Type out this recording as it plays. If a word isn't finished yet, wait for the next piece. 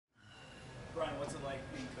what's it like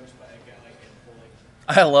being coached by a guy like Ed Foley?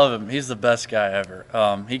 I love him. He's the best guy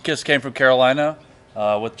ever. He just came from Carolina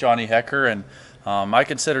with Johnny Hecker, and I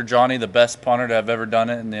consider Johnny the best punter to have ever done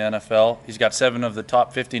it in the NFL. He's got 7 of the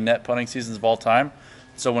top 50 net punting seasons of all time.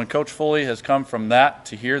 So when Coach Foley has come from that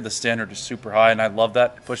to here, the standard is super high, and I love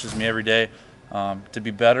that. It pushes me every day to be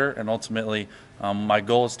better, and ultimately my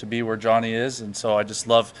goal is to be where Johnny is, and so I just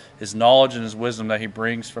love his knowledge and his wisdom that he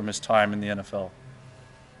brings from his time in the NFL.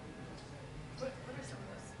 What are some of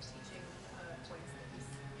those teaching points that he's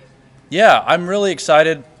given you? Yeah, I'm really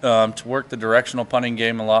excited to work the directional punting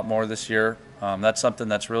game a lot more this year. That's something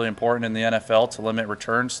that's really important in the NFL to limit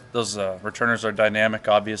returns. Those returners are dynamic,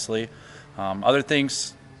 obviously. Other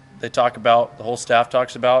things they talk about, the whole staff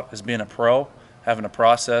talks about, is being a pro, having a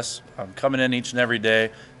process, coming in each and every day,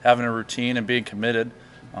 having a routine, and being committed.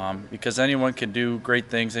 Because anyone can do great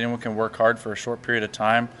things, anyone can work hard for a short period of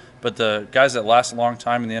time, but the guys that last a long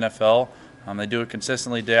time in the NFL, they do it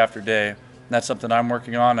consistently day after day. And that's something I'm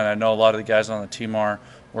working on, and I know a lot of the guys on the team are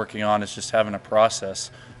working on. Is just having a process,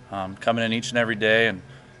 coming in each and every day, and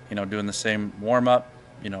doing the same warm up.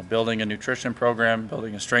 Building a nutrition program,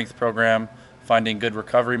 building a strength program, finding good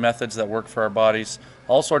recovery methods that work for our bodies.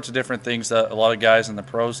 All sorts of different things that a lot of guys in the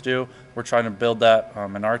pros do. We're trying to build that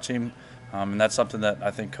in our team, and that's something that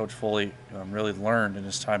I think Coach Foley really learned in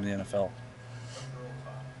his time in the NFL.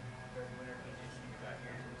 During winter conditioning about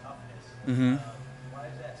your toughness. Mm-hmm. Why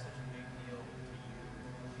is that such a big deal to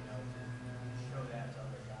you, to show that to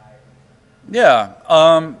other guys?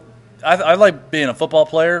 Yeah, I like being a football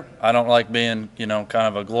player. I don't like being, kind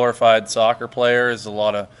of a glorified soccer player, as a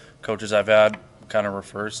lot of coaches I've had kind of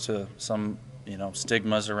refers to some,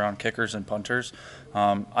 stigmas around kickers and punters.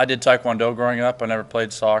 I did Taekwondo growing up. I never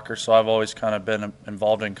played soccer, so I've always kind of been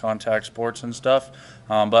involved in contact sports and stuff.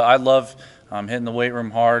 But I love hitting the weight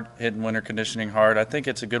room hard, hitting winter conditioning hard. I think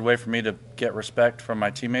it's a good way for me to get respect from my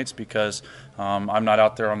teammates because I'm not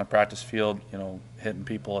out there on the practice field, hitting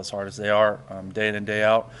people as hard as they are day in and day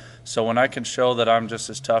out. So when I can show that I'm just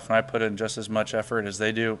as tough and I put in just as much effort as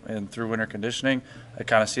they do and through winter conditioning, I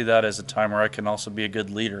kind of see that as a time where I can also be a good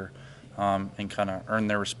leader and kind of earn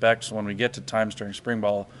their respect. So when we get to times during spring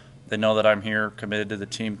ball, they know that I'm here, committed to the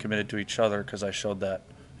team, committed to each other, because I showed that,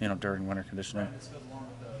 during winter conditioning. This goes along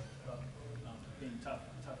with the being tough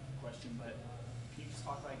question, but can you just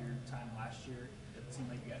talk about your time last year? It seemed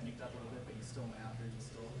like you got nicked up a little bit, but you still went out there, you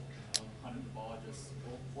still hunted the ball.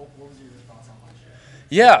 What was your thoughts on last year?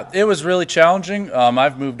 Yeah, it was really challenging.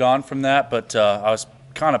 I've moved on from that, but I was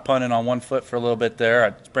kind of punting on one foot for a little bit there.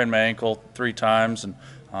 I sprained my ankle 3 times, and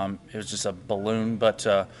it was just a balloon. But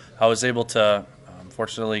I was able to,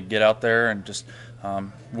 fortunately, get out there and just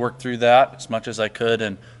work through that as much as I could.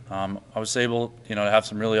 And I was able, to have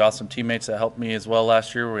some really awesome teammates that helped me as well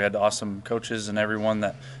last year. We had awesome coaches and everyone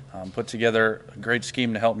that put together a great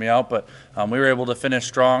scheme to help me out. But we were able to finish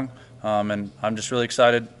strong, and I'm just really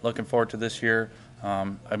excited, looking forward to this year.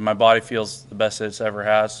 My body feels the best that it's ever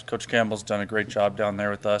has. Coach Campbell's done a great job down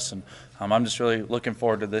there with us, and I'm just really looking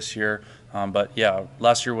forward to this year. But yeah,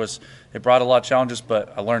 last year it brought a lot of challenges,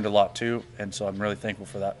 but I learned a lot too, and so I'm really thankful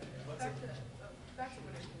for that. Back to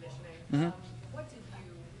winter conditioning. Mm-hmm. What did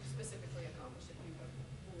you specifically accomplish that you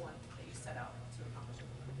want that you set out to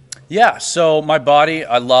accomplish? Yeah, so my body,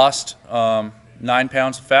 I lost 9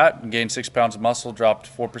 pounds of fat and gained 6 pounds of muscle, dropped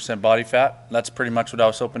 4% body fat. That's pretty much what I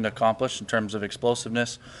was hoping to accomplish in terms of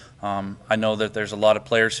explosiveness. I know that there's a lot of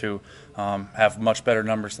players who have much better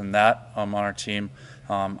numbers than that on our team.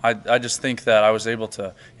 I just think that I was able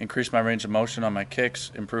to increase my range of motion on my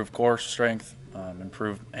kicks, improve core strength,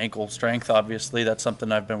 improve ankle strength, obviously. That's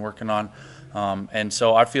something I've been working on. And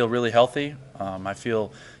so I feel really healthy. I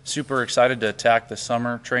feel super excited to attack the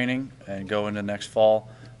summer training and go into next fall.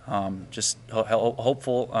 Just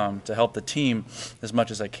hopeful to help the team as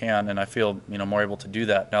much as I can, and I feel more able to do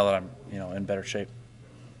that now that I'm in better shape.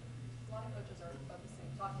 A lot of coaches are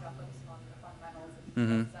talking about focusing on the fundamentals.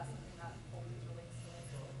 Mm-hmm. Is that something that always relates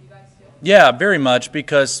to you guys too? Yeah, very much,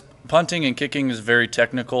 because punting and kicking is a very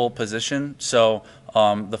technical position, so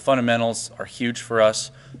the fundamentals are huge for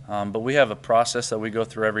us. But we have a process that we go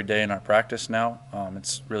through every day in our practice now.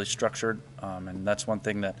 It's really structured, and that's one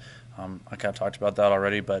thing that I kind of talked about that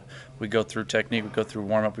already, but we go through technique, we go through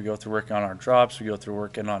warm-up, we go through working on our drops, we go through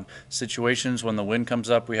working on situations when the wind comes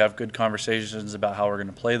up. We have good conversations about how we're going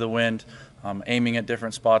to play the wind, aiming at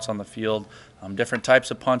different spots on the field, different types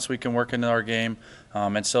of punts we can work into our game.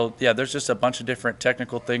 And so, yeah, there's just a bunch of different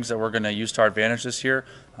technical things that we're going to use to our advantage this year,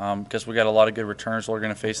 because we got a lot of good returners we're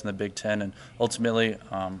going to face in the Big Ten. And ultimately,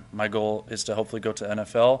 my goal is to hopefully go to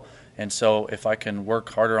NFL. And so if I can work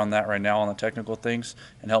harder on that right now on the technical things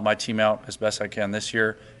and help my team out as best I can this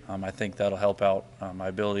year, I think that'll help out my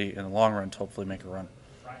ability in the long run to hopefully make a run.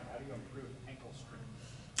 Brian, how do you improve ankle strength?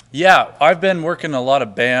 Yeah, I've been working a lot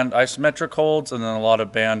of band isometric holds and then a lot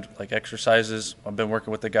of band like exercises. I've been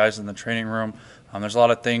working with the guys in the training room. There's a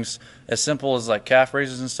lot of things as simple as like calf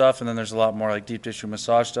raises and stuff, and then there's a lot more like deep tissue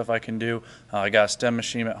massage stuff I can do. I got a stem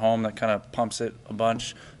machine at home that kind of pumps it a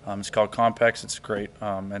bunch. It's called Compex. It's great.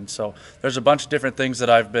 And so there's a bunch of different things that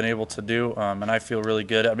I've been able to do, and I feel really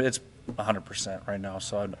good. I mean, it's 100% right now,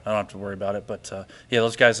 so I don't have to worry about it. But yeah,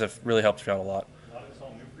 those guys have really helped me out a lot. A lot of this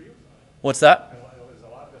all new for you? What's that? Is a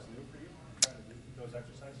lot of this new for you? Trying to do those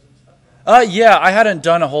exercises and stuff? Yeah, I hadn't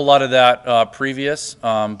done a whole lot of that previous,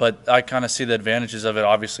 but I kind of see the advantages of it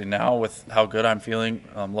obviously now with how good I'm feeling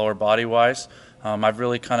lower body wise. I've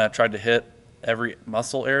really kind of tried to hit every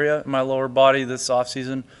muscle area in my lower body this off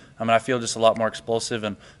season. I mean, I feel just a lot more explosive,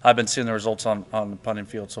 and I've been seeing the results on the punting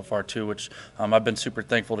field so far too, which I've been super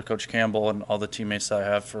thankful to Coach Campbell and all the teammates that I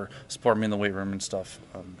have for supporting me in the weight room and stuff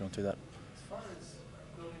going through that. As far as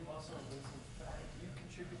building muscle and losing fat, do you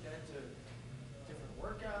contribute that to different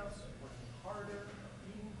workouts, working harder,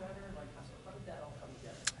 eating better? Like, how did that all come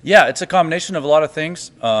together? Yeah, it's a combination of a lot of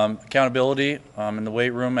things. Accountability in the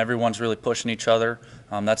weight room, everyone's really pushing each other.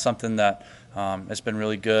 That's something that has been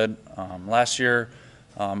really good. Last year,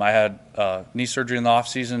 I had knee surgery in the off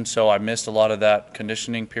season, so I missed a lot of that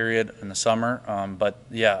conditioning period in the summer. But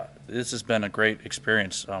yeah, this has been a great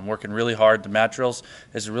experience. Working really hard. The mat drills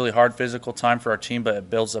is a really hard physical time for our team, but it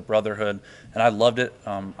builds up brotherhood, and I loved it.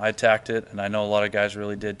 I attacked it, and I know a lot of guys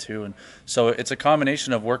really did too. And so it's a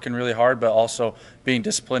combination of working really hard, but also being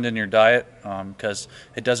disciplined in your diet, because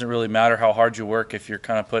it doesn't really matter how hard you work if you're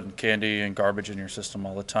kind of putting candy and garbage in your system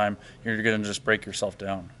all the time. You're going to just break yourself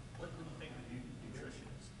down.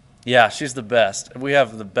 Yeah, she's the best. We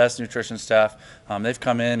have the best nutrition staff. They've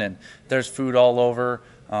come in and there's food all over.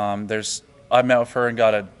 I met with her and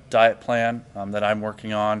got a diet plan that I'm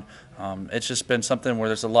working on. It's just been something where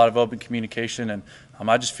there's a lot of open communication, and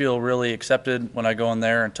I just feel really accepted when I go in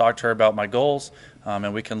there and talk to her about my goals.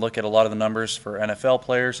 And we can look at a lot of the numbers for NFL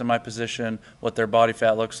players in my position, what their body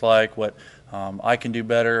fat looks like, what I can do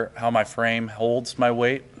better, how my frame holds my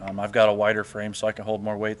weight. I've got a wider frame, so I can hold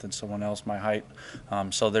more weight than someone else my height.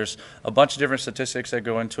 So there's a bunch of different statistics that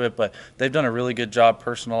go into it, but they've done a really good job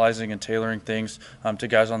personalizing and tailoring things to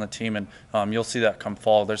guys on the team, and you'll see that come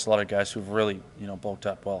fall. There's a lot of guys who've really, bulked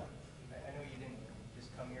up well. I know you didn't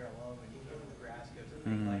just come here alone, but you came to Nebraska. It's a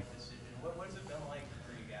big life decision. What's it been like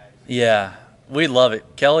for you guys? Yeah, we love it.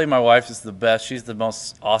 Kelly, my wife, is the best. She's the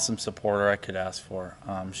most awesome supporter I could ask for.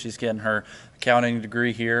 She's getting her accounting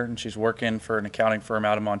degree here, and she's working for an accounting firm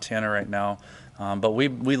out of Montana right now. But we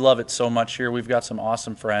love it so much here. We've got some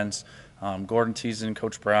awesome friends. Gordon Teason,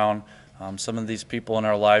 Coach Brown, some of these people in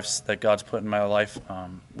our lives that God's put in my life,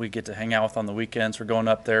 we get to hang out with on the weekends. We're going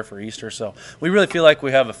up there for Easter. So we really feel like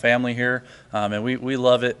we have a family here, and we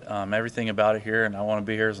love it, everything about it here, and I want to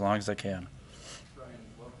be here as long as I can. Brian,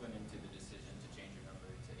 what went into the decision to change your number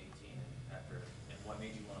to 18 and what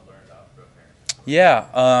made you want to learn about growth parenting?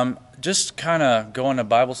 Yeah, just kind of going to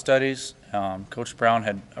Bible studies. Coach Brown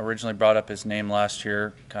had originally brought up his name last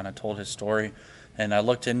year, kind of told his story, and I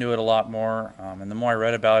looked into it a lot more, and the more I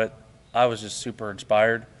read about it, I was just super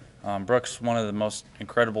inspired. Brooks, one of the most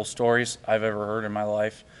incredible stories I've ever heard in my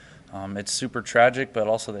life. It's super tragic, but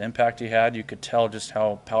also the impact he had. You could tell just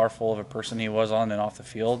how powerful of a person he was on and off the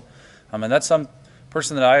field. And that's some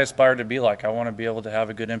person that I aspire to be like. I want to be able to have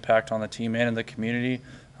a good impact on the team and in the community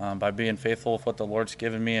by being faithful with what the Lord's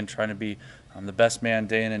given me and trying to be the best man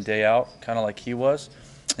day in and day out, kind of like he was.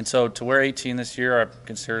 And so to wear 18 this year, I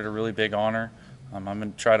consider it a really big honor. I'm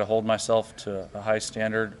going to try to hold myself to a high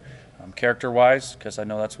standard character-wise, because I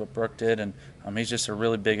know that's what Brooke did, and he's just a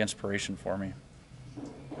really big inspiration for me.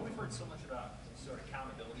 We've heard so much about sort of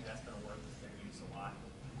accountability. That's been a word that's been used a lot.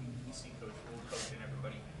 We see Coach Rule coaching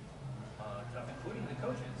everybody, tough, including the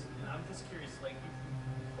coaches. And I'm just curious, like,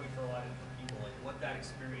 you wait for a lot of people, like, what that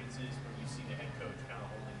experience is when you see the head coach kind of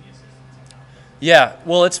holding the assistants accountable. Yeah,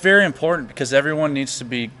 well, it's very important because everyone needs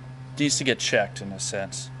to get checked in a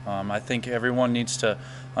sense. I think everyone needs to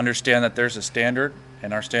understand that there's a standard,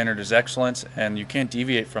 and our standard is excellence, and you can't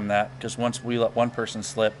deviate from that, because once we let one person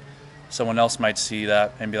slip, someone else might see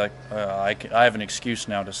that and be like, I have an excuse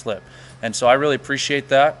now to slip. And so I really appreciate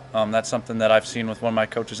that. That's something that I've seen with one of my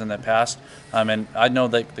coaches in the past, and I know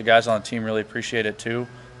that the guys on the team really appreciate it too.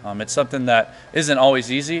 It's something that isn't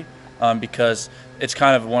always easy, because it's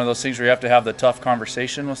kind of one of those things where you have to have the tough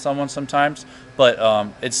conversation with someone sometimes, but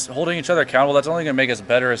it's holding each other accountable. That's only going to make us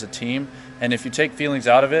better as a team. And if you take feelings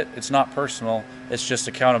out of it, it's not personal. It's just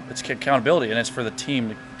accountability, and it's for the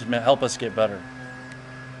team to help us get better.